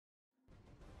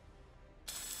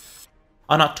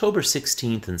On October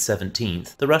 16th and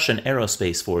 17th, the Russian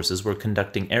aerospace forces were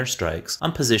conducting airstrikes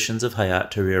on positions of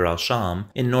Hayat Tahrir al-Sham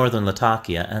in northern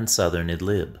Latakia and southern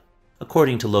Idlib.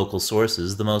 According to local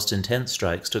sources, the most intense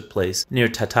strikes took place near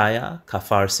Tataya,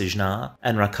 Kafar Sijna,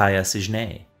 and Rakaya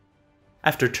Sijne.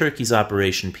 After Turkey's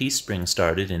Operation Peace Spring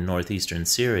started in northeastern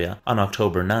Syria on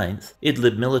October 9th,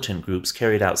 Idlib militant groups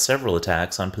carried out several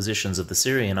attacks on positions of the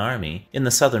Syrian army in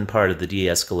the southern part of the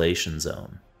de-escalation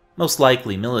zone. Most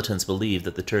likely, militants believed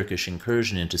that the Turkish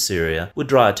incursion into Syria would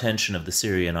draw attention of the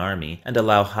Syrian army and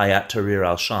allow Hayat Tahrir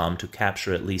al-Sham to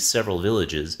capture at least several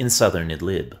villages in southern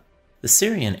Idlib. The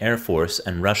Syrian Air Force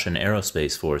and Russian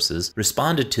aerospace forces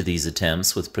responded to these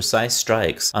attempts with precise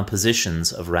strikes on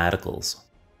positions of radicals.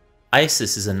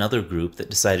 ISIS is another group that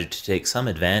decided to take some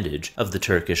advantage of the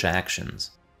Turkish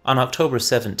actions. On October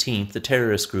 17th, the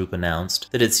terrorist group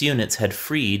announced that its units had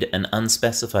freed an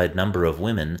unspecified number of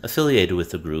women affiliated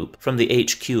with the group from the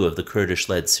HQ of the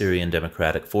Kurdish-led Syrian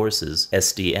Democratic Forces,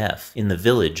 SDF, in the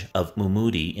village of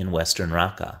Mumudi in western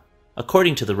Raqqa.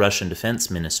 According to the Russian Defense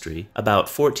Ministry, about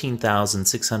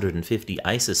 14,650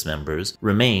 ISIS members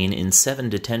remain in 7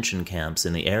 detention camps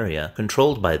in the area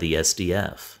controlled by the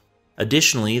SDF.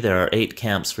 Additionally, there are 8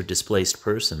 camps for displaced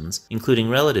persons, including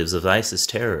relatives of ISIS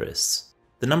terrorists.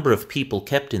 The number of people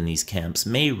kept in these camps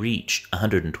may reach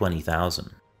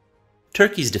 120,000.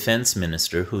 Turkey's defense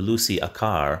minister, Hulusi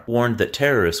Akar, warned that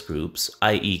terrorist groups,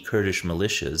 i.e. Kurdish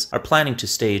militias, are planning to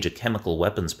stage a chemical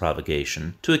weapons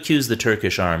provocation to accuse the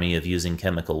Turkish army of using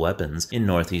chemical weapons in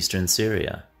northeastern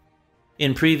Syria.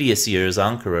 In previous years,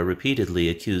 Ankara repeatedly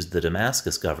accused the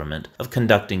Damascus government of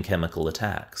conducting chemical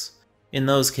attacks. In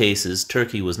those cases,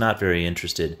 Turkey was not very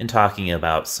interested in talking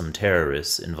about some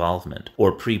terrorists' involvement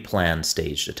or pre-planned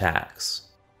staged attacks.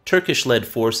 Turkish-led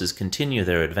forces continue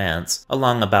their advance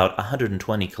along about a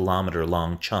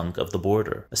 120-kilometer-long chunk of the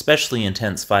border. Especially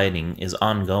intense fighting is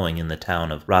ongoing in the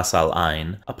town of Ras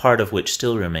al-Ain, a part of which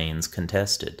still remains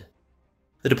contested.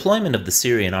 The deployment of the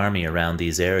Syrian army around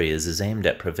these areas is aimed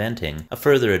at preventing a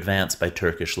further advance by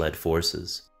Turkish-led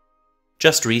forces.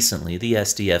 Just recently, the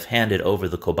SDF handed over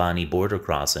the Kobani border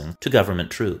crossing to government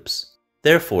troops.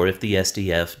 Therefore, if the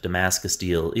SDF-Damascus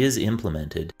deal is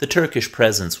implemented, the Turkish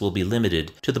presence will be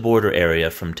limited to the border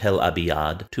area from Tel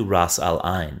Abyad to Ras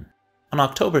al-Ain. On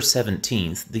October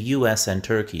 17th, the US and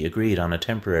Turkey agreed on a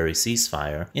temporary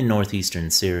ceasefire in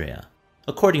northeastern Syria.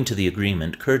 According to the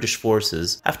agreement, Kurdish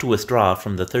forces have to withdraw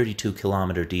from the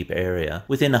 32-kilometer-deep area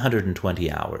within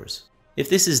 120 hours. If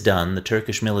this is done, the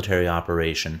Turkish military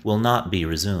operation will not be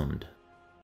resumed.